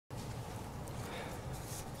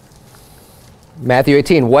Matthew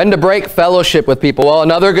 18, when to break fellowship with people. Well,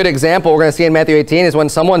 another good example we're going to see in Matthew 18 is when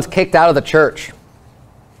someone's kicked out of the church.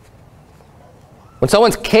 When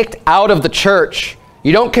someone's kicked out of the church,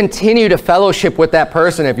 you don't continue to fellowship with that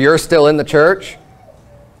person if you're still in the church,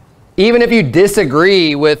 even if you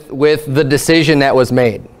disagree with the decision that was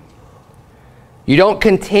made. You don't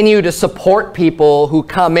continue to support people who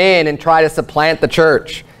come in and try to supplant the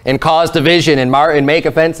church and cause division and make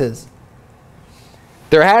offenses.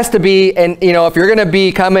 There has to be, and if you're going to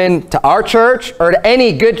be coming to our church or to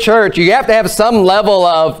any good church, you have to have some level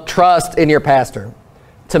of trust in your pastor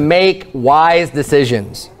to make wise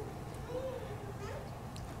decisions.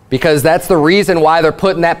 Because that's the reason why they're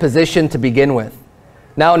put in that position to begin with.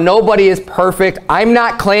 Now, nobody is perfect. I'm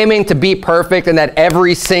not claiming to be perfect and that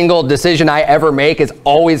every single decision I ever make is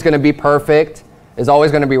always going to be perfect, is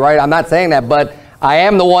always going to be right. I'm not saying that, but I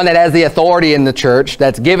am the one that has the authority in the church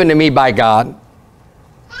that's given to me by God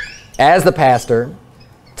as the pastor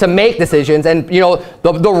to make decisions. And,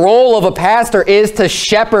 the role of a pastor is to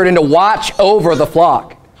shepherd and to watch over the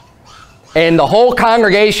flock. And the whole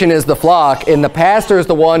congregation is the flock, and the pastor is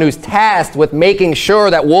the one who's tasked with making sure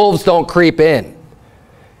that wolves don't creep in.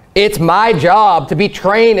 It's my job to be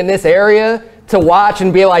trained in this area to watch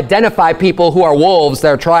and be able to identify people who are wolves that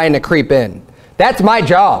are trying to creep in. That's my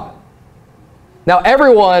job. Now,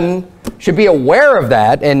 everyone should be aware of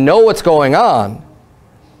that and know what's going on.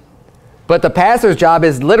 But the pastor's job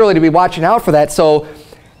is literally to be watching out for that. So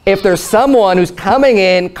if there's someone who's coming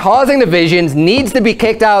in, causing divisions, needs to be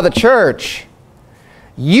kicked out of the church,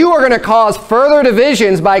 you are going to cause further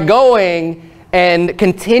divisions by going and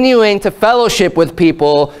continuing to fellowship with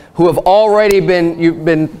people who have already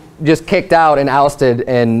been just kicked out and ousted,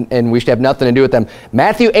 and we should have nothing to do with them.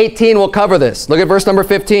 Matthew 18 will cover this. Look at verse number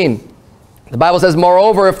 15. The Bible says,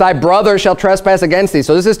 moreover, if thy brother shall trespass against thee.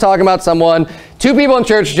 So this is talking about two people in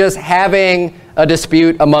church just having a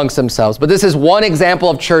dispute amongst themselves. But this is one example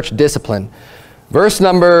of church discipline. Let's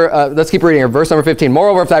keep reading here. Verse number 15.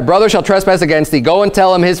 Moreover, if thy brother shall trespass against thee, go and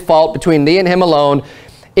tell him his fault between thee and him alone.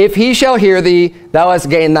 If he shall hear thee, thou hast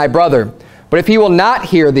gained thy brother. But if he will not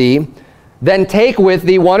hear thee, then take with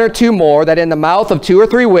thee one or two more, that in the mouth of 2 or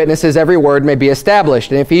 3 witnesses every word may be established.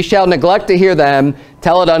 And if he shall neglect to hear them,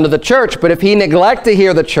 tell it unto the church. But if he neglect to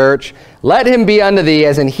hear the church, let him be unto thee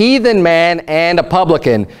as an heathen man and a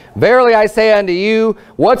publican. Verily I say unto you,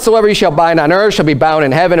 whatsoever you shall bind on earth shall be bound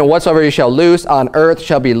in heaven, and whatsoever you shall loose on earth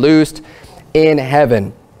shall be loosed in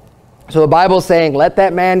heaven. So the Bible's saying, let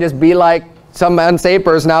that man just be like some unsaved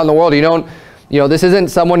person out in the world. This isn't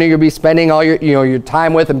someone you're going to be spending all your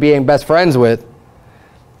time with and being best friends with.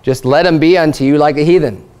 Just let him be unto you like a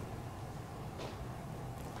heathen.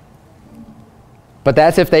 But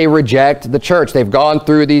that's if they reject the church. They've gone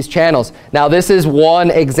through these channels. Now, this is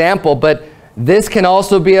one example, but this can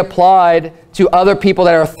also be applied to other people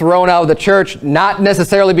that are thrown out of the church, not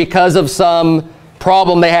necessarily because of some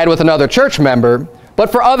problem they had with another church member, but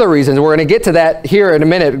for other reasons. We're going to get to that here in a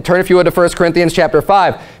minute. Turn, if you would, to 1 Corinthians chapter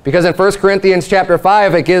 5. Because in 1 Corinthians chapter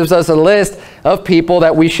 5, it gives us a list of people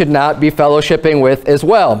that we should not be fellowshipping with as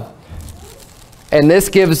well. And this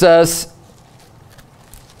gives us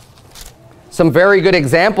some very good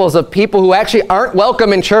examples of people who actually aren't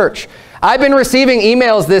welcome in church. I've been receiving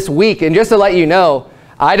emails this week, and just to let you know,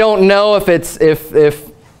 I don't know if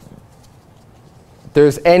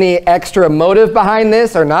there's any extra motive behind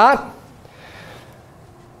this or not.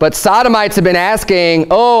 But sodomites have been asking,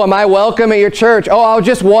 oh, am I welcome at your church? Oh, I was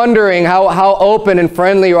just wondering how open and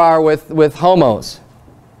friendly you are with homos.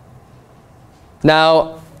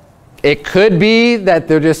 Now, it could be that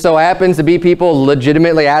there just so happens to be people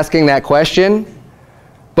legitimately asking that question.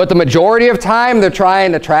 But the majority of time, they're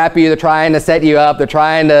trying to trap you. They're trying to set you up. They're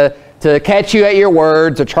trying to catch you at your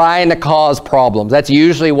words. They're trying to cause problems. That's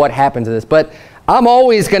usually what happens to this. But I'm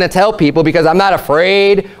always going to tell people, because I'm not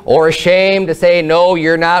afraid or ashamed to say, no,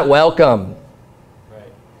 you're not welcome.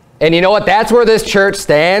 Right. And you know what? That's where this church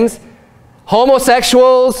stands.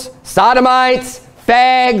 Homosexuals, sodomites,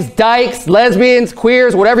 fags, dykes, lesbians,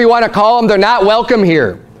 queers, whatever you want to call them, they're not welcome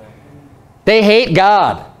here. They hate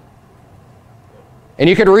God. And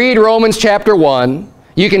you could read Romans chapter 1.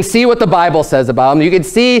 You can see what the Bible says about them. You can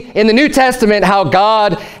see in the New Testament how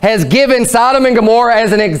God has given Sodom and Gomorrah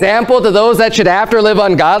as an example to those that should after live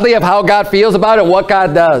ungodly of how God feels about it, what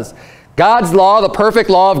God does. God's law, the perfect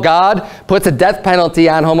law of God, puts a death penalty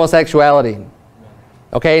on homosexuality.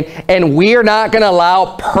 Okay? And we're not going to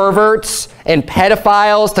allow perverts and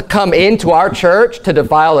pedophiles to come into our church to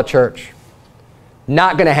defile the church.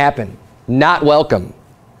 Not going to happen. Not welcome.